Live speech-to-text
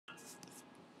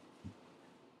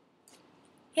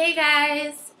Hey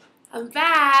guys, I'm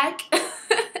back.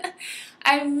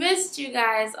 I missed you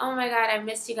guys. Oh my god, I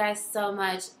missed you guys so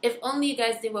much. If only you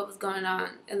guys knew what was going on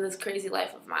in this crazy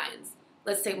life of mine.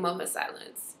 Let's take a moment of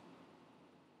silence.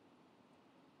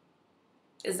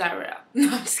 Is that real?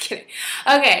 No, I'm just kidding.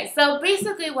 Okay, so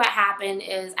basically what happened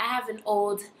is I have an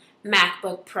old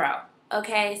MacBook Pro.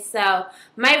 Okay, so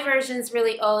my version's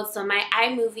really old, so my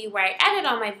iMovie where I edit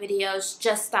all my videos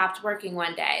just stopped working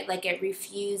one day. Like it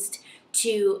refused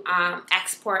to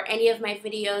export any of my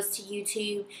videos to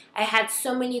YouTube. I had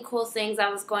so many cool things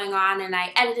that was going on, and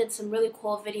I edited some really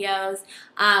cool videos,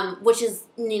 which is,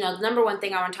 you know, the number one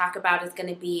thing I want to talk about is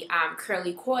going to be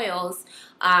Curly Coils,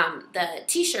 the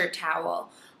T-Shirt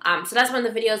Towel. So that's one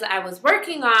of the videos that I was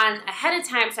working on ahead of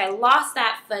time, so I lost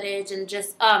that footage and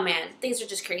just, oh man, things are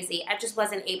just crazy. I just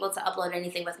wasn't able to upload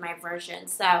anything with my version.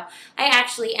 So I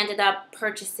actually ended up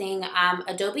purchasing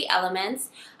Adobe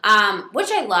Elements, which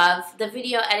I love. The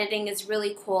video editing is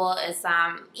really cool. It's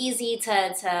easy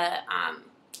to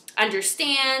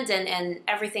understand and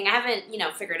everything. I haven't, you know,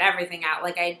 figured everything out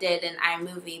like I did in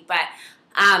iMovie, but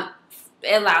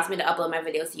it allows me to upload my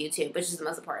videos to YouTube, which is the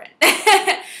most important.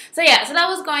 So yeah, so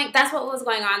that's what was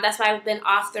going on. That's why I've been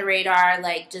off the radar,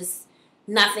 like just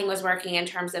nothing was working in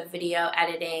terms of video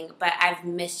editing, but I've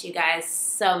missed you guys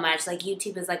so much. Like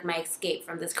YouTube is like my escape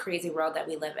from this crazy world that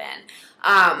we live in.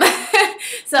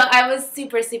 So I was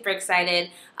super, super excited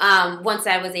once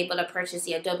I was able to purchase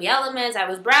the Adobe Elements. I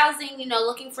was browsing, you know,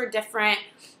 looking for different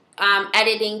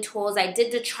editing tools. I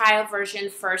did the trial version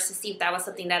first to see if that was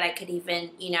something that I could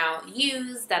even, you know,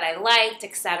 use, that I liked,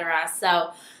 etc.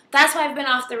 So that's why I've been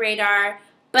off the radar,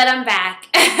 but I'm back.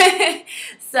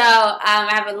 So I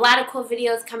have a lot of cool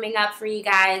videos coming up for you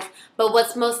guys, but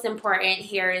what's most important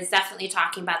here is definitely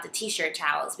talking about the T-shirt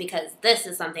towels, because this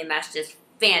is something that's just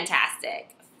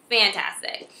fantastic.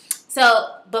 Fantastic.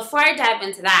 So before I dive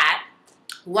into that,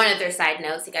 one other side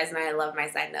note, you guys know I love my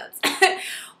side notes.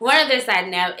 One other side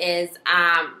note is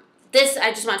this, I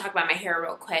just want to talk about my hair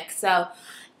real quick. So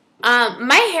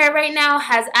my hair right now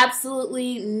has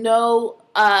absolutely no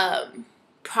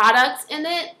products in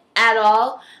it at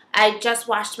all. I just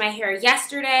washed my hair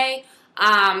yesterday.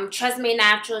 Tresemme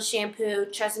Naturals shampoo,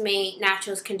 Tresemme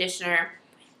Naturals conditioner.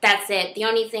 That's it. The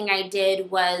only thing I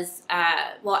did was,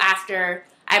 well, after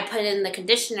I put in the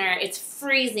conditioner, it's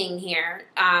freezing here.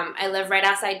 I live right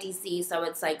outside DC, so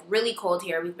it's like really cold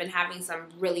here. We've been having some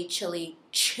really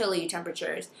chilly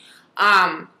temperatures.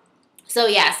 So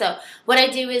yeah, so what I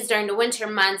do is during the winter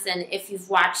months, and if you've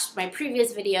watched my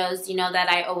previous videos, you know that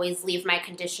I always leave my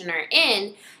conditioner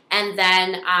in, and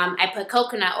then I put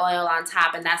coconut oil on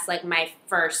top, and that's like my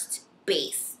first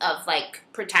base of like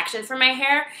protection for my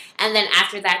hair. And then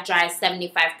after that dries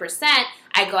 75%,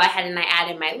 I go ahead and I add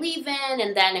in my leave-in,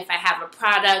 and then if I have a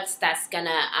product that's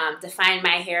gonna define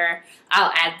my hair,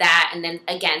 I'll add that, and then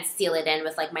again seal it in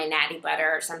with like my natty butter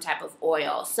or some type of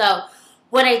oil. So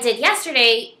what I did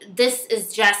yesterday, this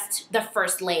is just the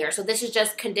first layer. So this is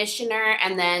just conditioner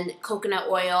and then coconut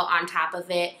oil on top of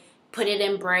it. Put it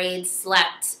in braids,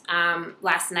 slept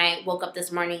last night, woke up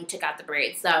this morning, took out the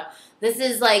braids. So this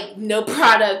is like no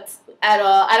product at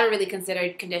all. I don't really consider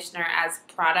conditioner as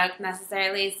product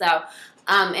necessarily. So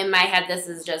in my head, this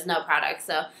is just no product.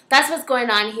 So that's what's going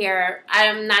on here.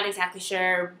 I'm not exactly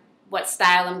sure what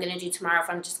style I'm going to do tomorrow, if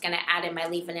I'm just going to add in my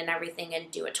leave-in and everything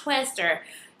and do a twist,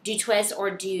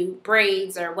 or do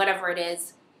braids or whatever it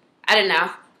is. I don't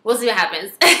know. We'll see what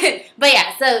happens. But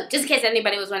yeah, so just in case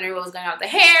anybody was wondering what was going on with the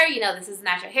hair, you know, this is a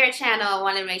natural hair channel. I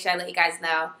wanted to make sure I let you guys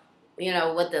know, you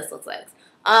know, what this looks like.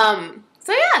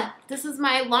 So yeah, this is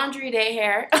my laundry day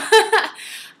hair.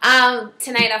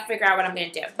 Tonight I'll figure out what I'm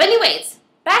going to do. But anyways,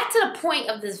 back to the point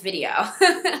of this video.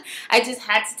 I just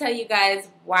had to tell you guys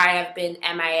why I've been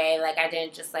MIA. Like, I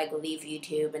didn't just like leave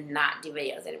YouTube and not do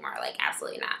videos anymore. Like,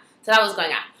 absolutely not. So that was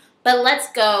going on. But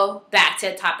let's go back to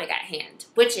the topic at hand,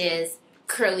 which is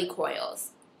curly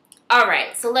coils.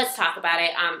 Alright, so let's talk about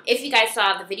it. If you guys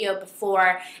saw the video before,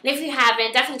 and if you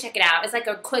haven't, definitely check it out. It's like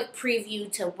a quick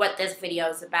preview to what this video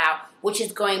is about, which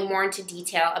is going more into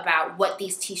detail about what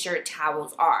these t-shirt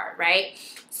towels are, right?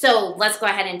 So let's go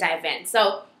ahead and dive in.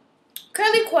 So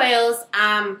curly coils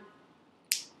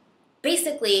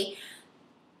basically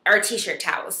are t-shirt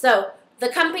towels. So the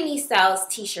company sells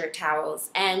t-shirt towels,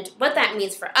 and what that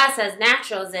means for us as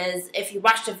naturals is, if you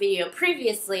watched a video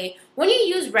previously, when you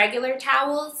use regular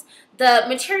towels, the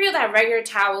material that regular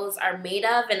towels are made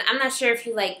of, and I'm not sure if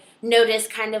you like notice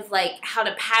kind of like how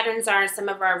the patterns are in some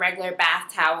of our regular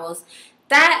bath towels,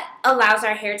 that allows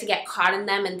our hair to get caught in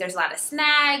them, and there's a lot of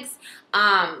snags.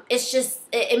 It's just,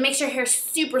 it makes your hair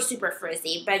super, super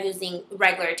frizzy by using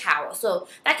regular towels. So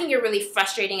that can get really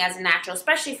frustrating as a natural,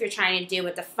 especially if you're trying to do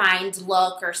a defined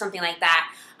look or something like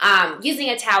that. Using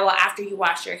a towel after you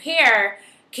wash your hair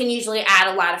can usually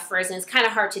add a lot of frizz, and it's kind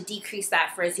of hard to decrease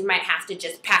that frizz. You might have to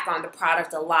just pack on the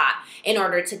product a lot in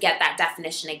order to get that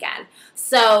definition again.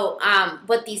 So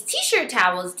what these t-shirt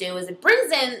towels do is it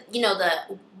brings in, you know,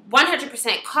 the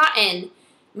 100% cotton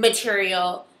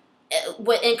material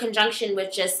in conjunction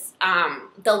with just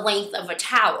the length of a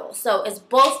towel. So it's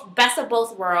both, best of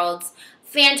both worlds.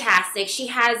 Fantastic. She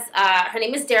has, her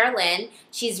name is Dara Lynn.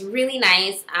 She's really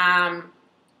nice.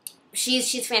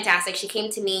 She's fantastic. She came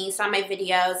to me, saw my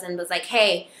videos, and was like,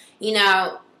 hey, you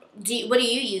know, what do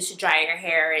you use to dry your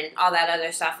hair and all that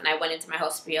other stuff? And I went into my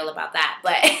whole spiel about that.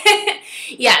 But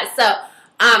yeah,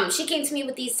 so she came to me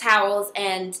with these towels,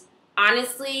 and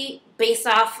honestly, based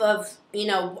off of, you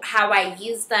know, how I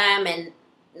use them and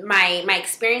my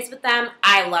experience with them,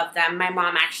 I love them. My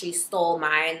mom actually stole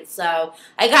mine, so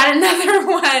I got another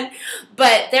one,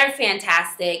 but they're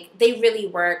fantastic. They really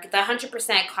work. The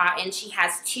 100% cotton, she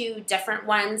has two different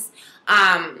ones.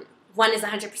 One is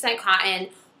 100% cotton,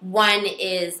 one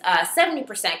is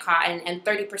 70% cotton and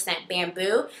 30%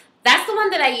 bamboo. That's the one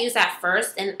that I use at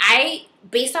first, and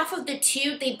based off of the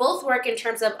two, they both work in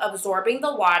terms of absorbing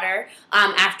the water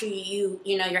after you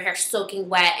know, your hair's soaking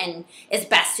wet, and it's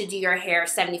best to do your hair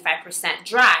 75%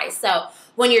 dry. So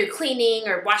when you're cleaning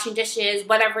or washing dishes,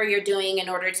 whatever you're doing in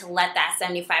order to let that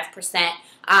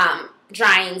 75%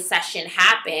 drying session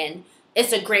happen,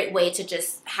 it's a great way to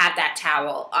just have that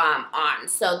towel on.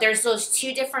 So there's those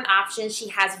two different options. She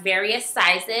has various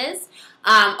sizes.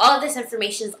 All of this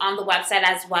information is on the website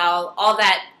as well. All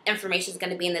that information is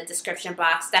going to be in the description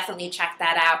box. Definitely check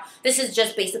that out. This is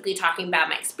just basically talking about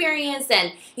my experience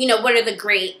and, you know, what are the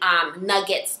great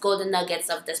nuggets, golden nuggets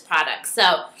of this product.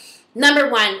 So, number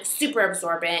one, super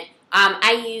absorbent.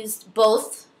 I used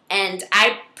both, and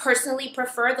I personally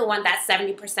prefer the one that's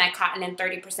 70% cotton and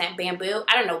 30% bamboo.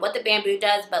 I don't know what the bamboo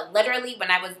does, but literally when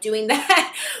I was doing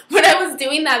that,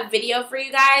 video for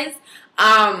you guys,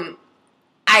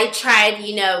 I tried,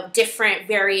 you know, different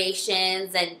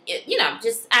variations, and, you know,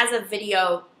 just as a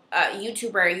video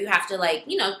YouTuber, you have to, like,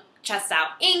 you know, test out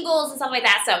angles and stuff like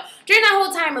that. So during that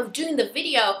whole time of doing the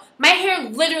video, my hair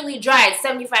literally dried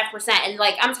 75%, and,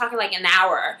 like, I'm talking like an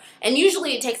hour. And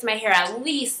usually it takes my hair at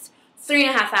least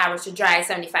 3.5 hours to dry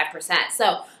 75%.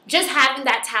 So just having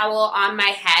that towel on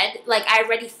my head, like, I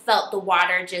already felt the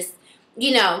water just,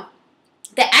 you know,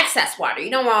 the excess water. You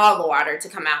don't want all the water to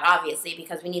come out, obviously,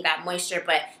 because we need that moisture,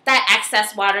 but that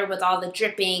excess water with all the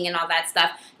dripping and all that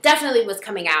stuff definitely was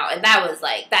coming out, and that was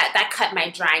like, that cut my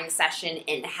drying session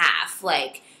in half.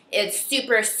 Like, it's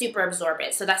super, super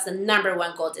absorbent. So that's the number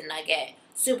one golden nugget.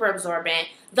 Super absorbent.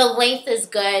 The length is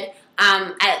good.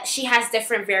 She has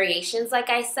different variations, like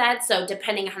I said, so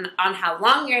depending on how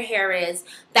long your hair is,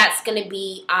 that's going to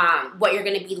be what you're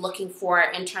going to be looking for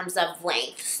in terms of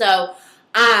length. So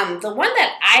the one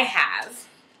that I have,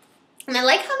 and I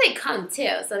like how they come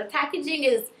too. So the packaging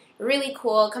is really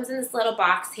cool. It comes in this little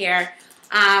box here.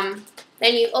 Then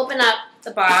you open up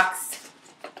the box.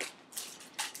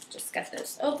 Just get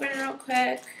this open real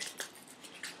quick.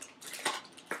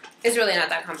 It's really not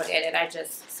that complicated. I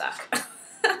just suck.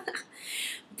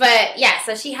 But yeah,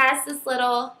 so she has this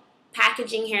little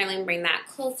packaging here. Let me bring that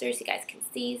closer so you guys can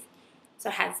see. So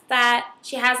it has that.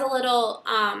 She has a little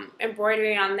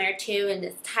embroidery on there too, and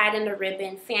it's tied in a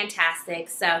ribbon. Fantastic.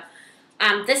 So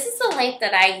this is the length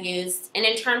that I used. And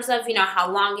in terms of, you know,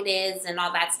 how long it is and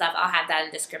all that stuff, I'll have that in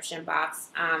the description box.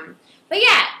 But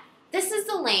yeah, this is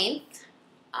the length.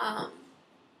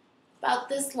 About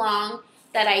this long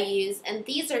that I use. And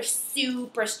these are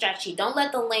super stretchy. Don't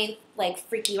let the length, like,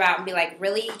 freak you out and be like,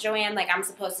 really, Joanne? Like, I'm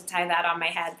supposed to tie that on my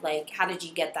head? Like, how did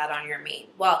you get that on your mane?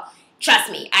 Well,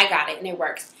 trust me, I got it, and it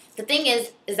works. The thing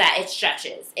is that it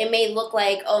stretches. It may look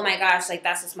like, oh my gosh, like,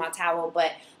 that's a small towel,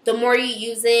 but the more you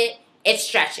use it, it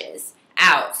stretches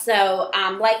out. So,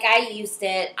 like I used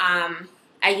it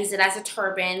as a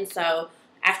turban. So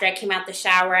after I came out the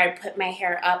shower, I put my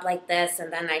hair up like this,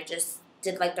 and then I just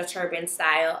did, like, the turban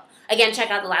style. Again, check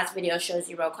out the last video. It shows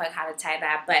you real quick how to tie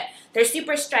that. But they're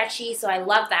super stretchy, so I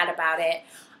love that about it.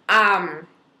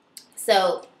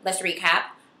 So let's recap.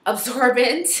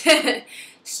 Absorbent,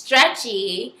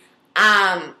 stretchy,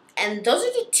 and those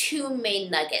are the two main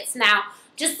nuggets. Now,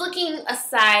 just looking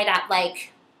aside at,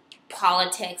 like,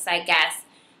 politics, I guess,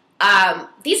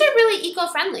 these are really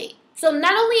eco-friendly. So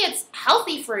not only it's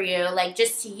healthy for you, like,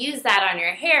 just to use that on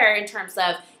your hair in terms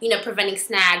of, you know, preventing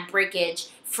snag, breakage,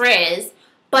 frizz,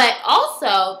 But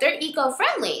also, they're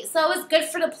eco-friendly. So it's good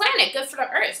for the planet, good for the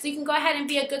earth. So you can go ahead and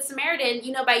be a good Samaritan,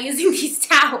 you know, by using these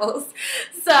towels.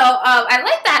 So I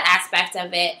like that aspect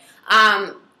of it.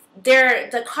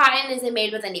 The cotton isn't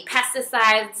made with any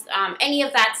pesticides, any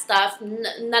of that stuff.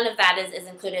 None of that is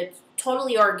included.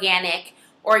 Totally organic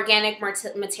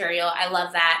material. I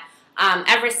love that.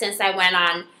 Ever since I went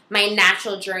on my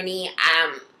natural journey,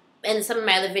 in some of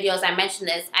my other videos I mentioned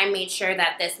this, I made sure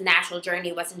that this natural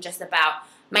journey wasn't just about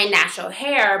my natural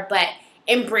hair, but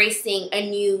embracing a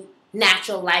new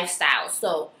natural lifestyle.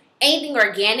 So anything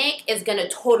organic is going to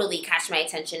totally catch my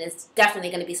attention. It's definitely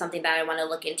going to be something that I want to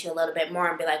look into a little bit more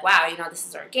and be like, wow, you know, this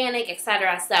is organic,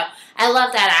 etc. So I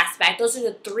love that aspect. Those are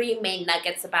the three main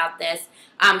nuggets about this.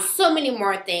 So many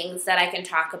more things that I can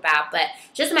talk about, but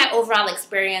just my overall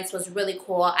experience was really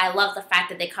cool. I love the fact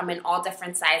that they come in all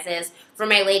different sizes. For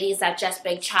my ladies that just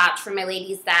big chopped, for my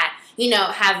ladies that, you know,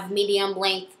 have medium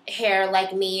length hair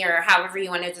like me, or however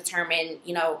you want to determine,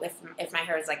 you know, if my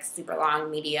hair is like super long,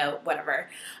 medium, whatever.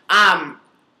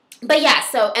 But yeah,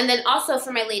 so, and then also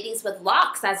for my ladies with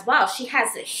locks as well, she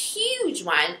has a huge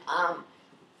one. I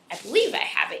believe I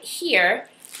have it here.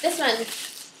 This one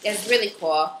is really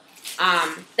cool.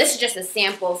 This is just a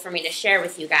sample for me to share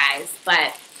with you guys,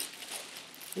 but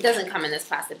it doesn't come in this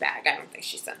plastic bag. I don't think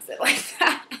she sends it like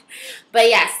that. But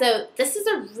yeah, so this is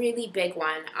a really big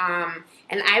one.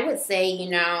 And I would say, you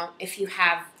know, if you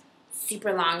have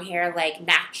super long hair like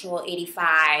Natural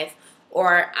 85,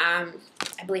 or I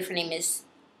believe her name is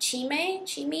Chime?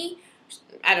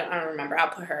 I don't remember. I'll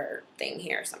put her thing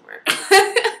here somewhere.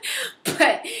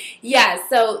 But yeah,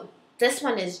 so this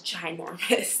one is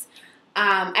ginormous.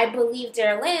 I believe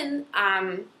Darlene,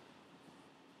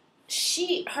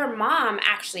 her mom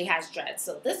actually has dreads.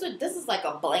 So this is like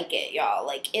a blanket, y'all.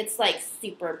 Like, it's like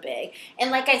super big. And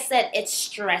like I said, it's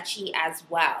stretchy as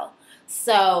well.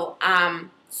 So,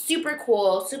 super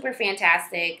cool, super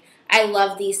fantastic. I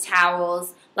love these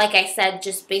towels. Like I said,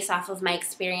 just based off of my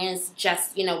experience,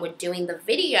 just, you know, with doing the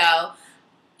video,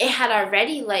 it had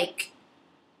already like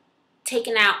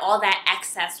taken out all that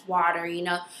excess water, you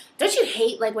know. Don't you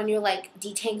hate like when you're like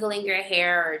detangling your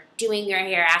hair or doing your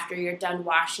hair after you're done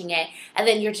washing it, and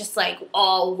then you're just like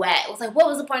all wet? It was like, what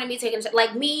was the point of me taking,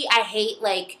 like me, I hate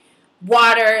like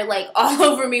water like all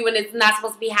over me when it's not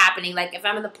supposed to be happening. Like if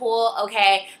I'm in the pool,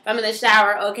 okay. If I'm in the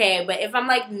shower, okay. But if I'm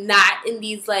like not in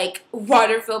these like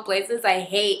water-filled places, I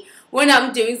hate when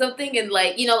I'm doing something and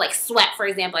like, you know, like sweat, for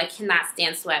example. I cannot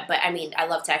stand sweat, but I mean, I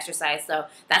love to exercise, so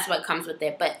that's what comes with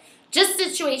it. But just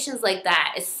situations like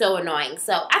that is so annoying.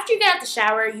 So after you get out the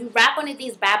shower, you wrap one of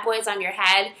these bad boys on your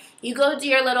head. You go do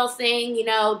your little thing, you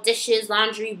know, dishes,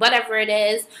 laundry, whatever it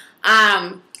is.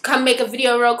 Come make a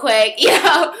video real quick, you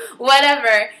know,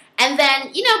 whatever. And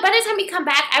then, you know, by the time you come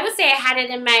back, I would say I had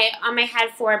it on my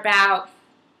head for about,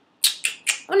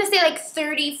 I want to say like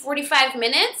 30, 45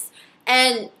 minutes.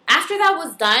 And after that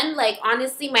was done, like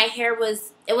honestly, my hair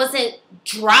it wasn't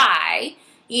dry.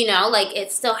 You know, like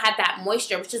it still had that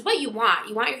moisture, which is what you want.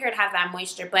 You want your hair to have that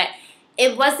moisture, but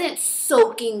it wasn't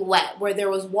soaking wet where there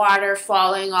was water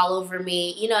falling all over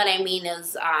me. You know what I mean?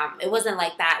 It wasn't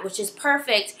like that, which is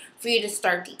perfect for you to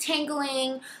start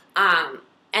detangling,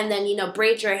 and then, you know,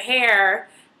 braid your hair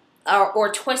or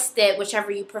twist it,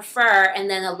 whichever you prefer, and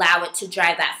then allow it to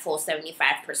dry that full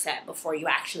 75% before you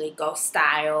actually go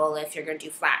style, if you're going to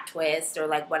do flat twist or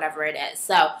like whatever it is.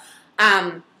 So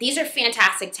these are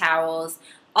fantastic towels.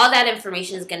 All that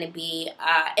information is going to be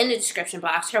in the description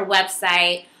box, her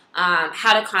website,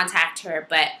 how to contact her.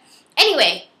 But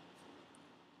anyway,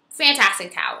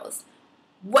 fantastic towels.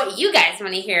 What you guys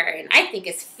want to hear, and I think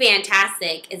is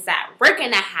fantastic, is that we're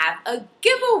going to have a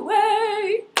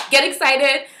giveaway. Get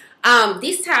excited.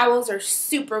 These towels are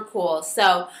super cool.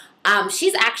 So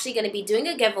she's actually going to be doing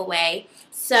a giveaway.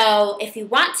 So if you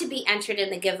want to be entered in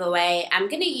the giveaway, I'm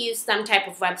going to use some type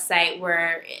of website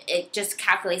where it just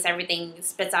calculates everything,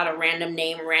 spits out a random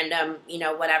name, random, you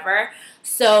know, whatever.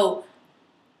 So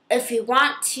if you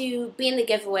want to be in the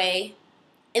giveaway,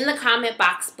 in the comment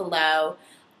box below,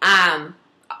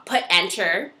 put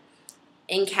enter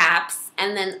in caps,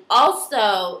 and then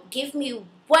also give me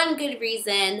one good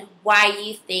reason why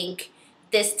you think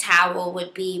this towel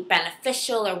would be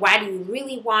beneficial, or why do you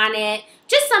really want it.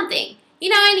 Just something. You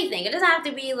know, anything. It doesn't have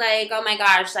to be like, oh my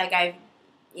gosh, like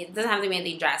it doesn't have to be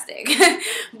anything drastic.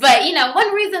 But, you know,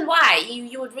 one reason why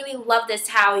you would really love this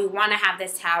towel, you want to have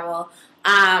this towel.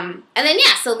 And then,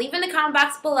 yeah, so leave in the comment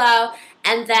box below,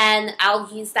 and then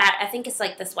I'll use that. I think it's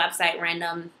like this website,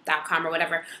 random.com or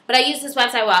whatever. But I use this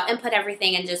website where I'll input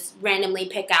everything and just randomly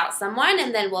pick out someone,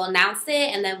 and then we'll announce it,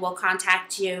 and then we'll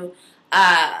contact you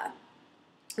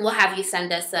we'll have you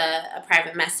send us a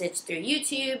private message through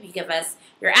YouTube. You give us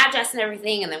your address and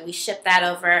everything, and then we ship that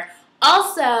over.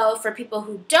 Also, for people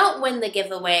who don't win the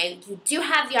giveaway, you do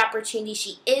have the opportunity.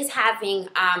 She is having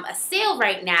a sale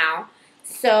right now.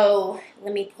 So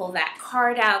let me pull that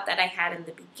card out that I had in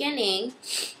the beginning.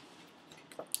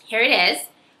 Here it is.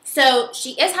 So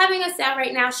she is having a sale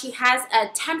right now. She has a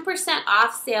 10%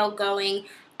 off sale going,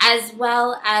 as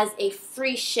well as a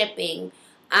free shipping.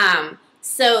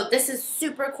 So this is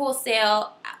super cool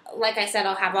sale. Like I said,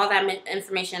 I'll have all that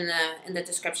information in the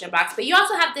description box. But you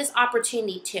also have this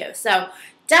opportunity too. So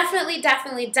definitely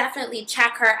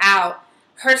check her out.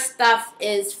 Her stuff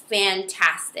is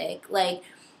fantastic. Like,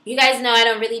 you guys know I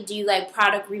don't really do like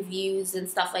product reviews and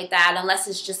stuff like that unless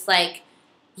it's just like,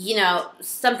 you know,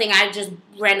 something I just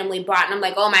randomly bought and I'm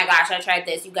like, oh my gosh, I tried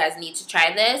this. You guys need to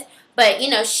try this. But, you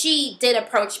know, she did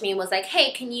approach me and was like,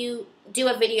 hey, can you do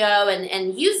a video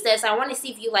and use this? I want to see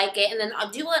if you like it. And then I'll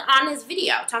do an honest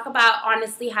video. Talk about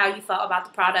honestly how you felt about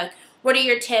the product. What are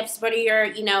your tips? What are your,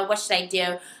 you know, what should I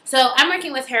do? So I'm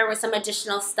working with her with some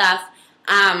additional stuff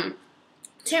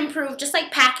to improve just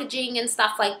like packaging and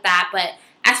stuff like that. But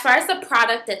as far as the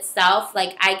product itself,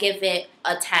 like, I give it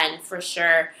a 10 for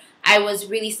sure. I was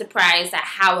really surprised at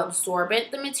how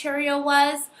absorbent the material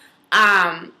was.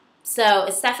 So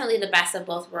it's definitely the best of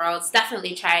both worlds.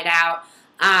 Definitely try it out.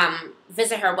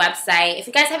 Visit her website. If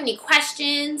you guys have any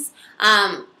questions,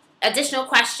 additional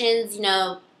questions, you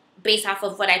know, based off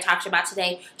of what I talked about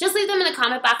today, just leave them in the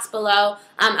comment box below.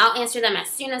 I'll answer them as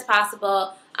soon as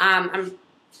possible. I'm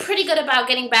pretty good about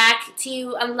getting back to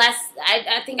you, unless,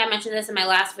 I think I mentioned this in my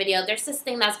last video, there's this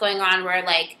thing that's going on where,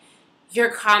 like, your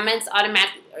comments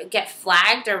automatically get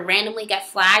flagged or randomly get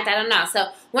flagged. I don't know. So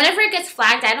whenever it gets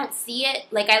flagged, I don't see it.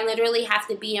 Like, I literally have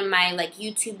to be in my, like,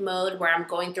 YouTube mode where I'm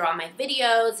going through all my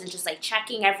videos and just, like,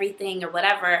 checking everything or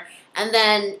whatever. And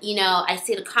then, you know, I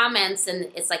see the comments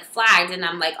and it's, like, flagged, and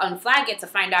I'm like, unflag it to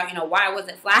find out, you know, why was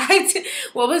it flagged?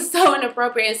 What was so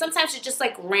inappropriate? And sometimes it's just,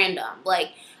 like, random.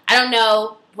 Like, I don't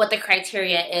know what the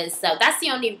criteria is. So that's the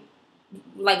only,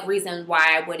 like, reason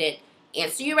why I wouldn't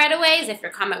answer you right away, is if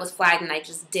your comment was flagged and I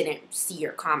just didn't see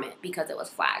your comment because it was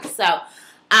flagged. So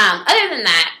other than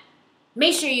that,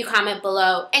 make sure you comment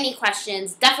below any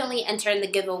questions. Definitely enter in the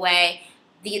giveaway.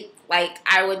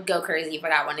 I would go crazy if I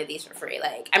got one of these for free.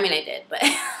 Like, I mean, I did, but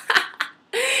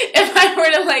if I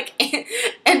were to, like,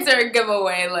 enter a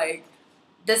giveaway, like,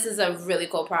 this is a really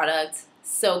cool product.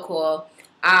 So cool.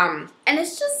 And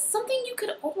it's just something you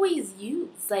could always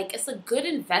use. Like, it's a good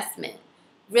investment.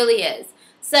 Really is.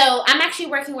 So I'm actually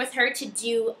working with her to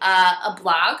do a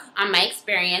blog on my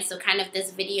experience. So kind of this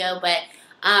video, but,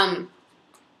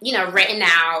 you know, written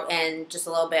out and just a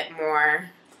little bit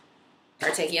more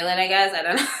articulate, I guess. I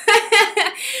don't know.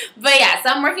 But yeah, so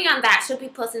I'm working on that. She'll be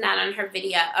posting that on her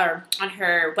video, or on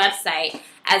her website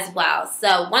as well.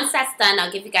 So once that's done,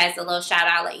 I'll give you guys a little shout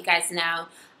out, let you guys know.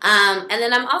 And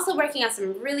then I'm also working on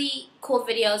some really cool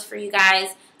videos for you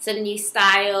guys. Some new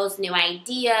styles, new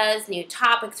ideas, new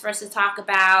topics for us to talk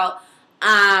about,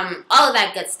 all of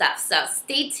that good stuff. So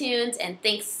stay tuned, and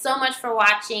thanks so much for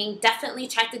watching. Definitely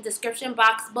check the description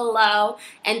box below,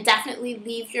 and definitely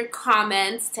leave your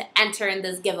comments to enter in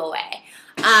this giveaway.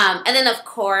 And then, of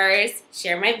course,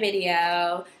 share my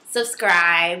video,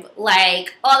 subscribe,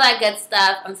 like, all that good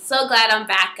stuff. I'm so glad I'm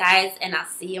back, guys, and I'll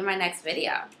see you in my next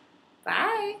video.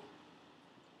 Bye.